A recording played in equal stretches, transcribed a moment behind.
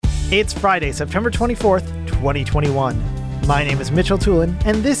It's Friday, September 24th, 2021. My name is Mitchell Tulin,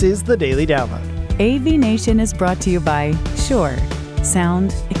 and this is the Daily Download. AV Nation is brought to you by Shure.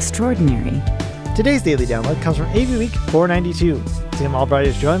 Sound extraordinary. Today's Daily Download comes from AV Week 492. Tim Albright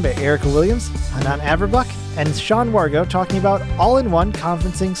is joined by Erica Williams, Hanan Averbuch, and Sean Wargo talking about all-in-one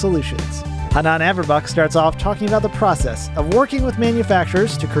conferencing solutions. Hanan Averbuch starts off talking about the process of working with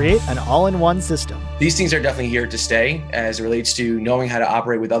manufacturers to create an all-in-one system. These things are definitely here to stay as it relates to knowing how to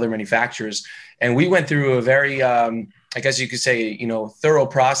operate with other manufacturers. And we went through a very, I guess you could say, thorough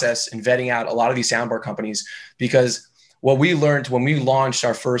process in vetting out a lot of these soundbar companies, because what we learned when we launched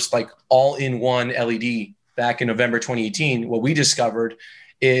our first all-in-one LED back in November 2018, what we discovered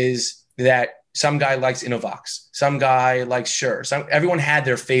is that some guy likes Innovox, some guy likes Shure, everyone had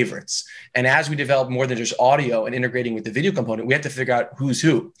their favorites. And as we developed more than just audio and integrating with the video component, we had to figure out who's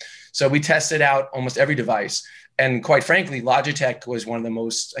who. So we tested out almost every device. And quite frankly, Logitech was one of the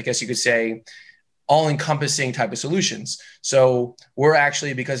most, I guess you could say, all-encompassing type of solutions. So we're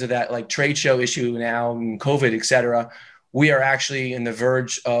actually, because of that trade show issue now and COVID, et cetera, we are actually in the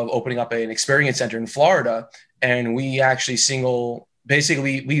verge of opening up an experience center in Florida. And we actually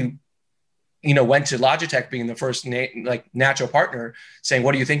we went to Logitech being the first natural partner saying,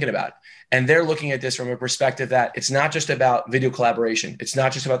 what are you thinking about? And they're looking at this from a perspective that it's not just about video collaboration. It's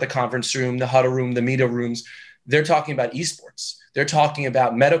not just about the conference room, the huddle room, the media rooms. They're talking about esports. They're talking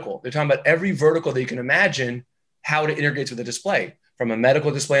about medical. They're talking about every vertical that you can imagine, how it integrates with a display, from a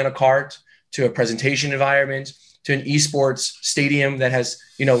medical display on a cart to a presentation environment to an esports stadium that has,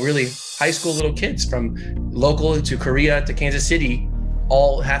 really high school little kids from local to Korea to Kansas City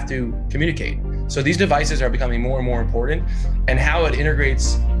all have to communicate. So these devices are becoming more and more important, and how it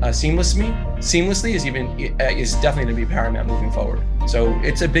integrates seamlessly is definitely going to be paramount moving forward. So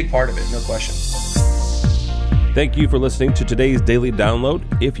it's a big part of it, no question. Thank you for listening to today's Daily Download.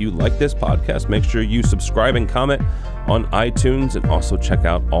 If you like this podcast, make sure you subscribe and comment on iTunes, and also check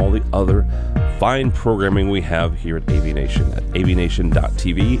out all the other fine programming we have here at AV Nation at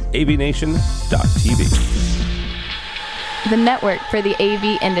avnation.tv, avnation.tv. The network for the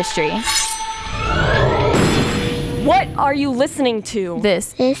AV industry. What are you listening to?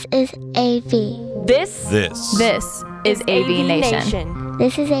 This is AV. This is AV Nation.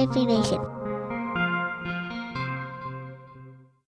 This is AV Nation.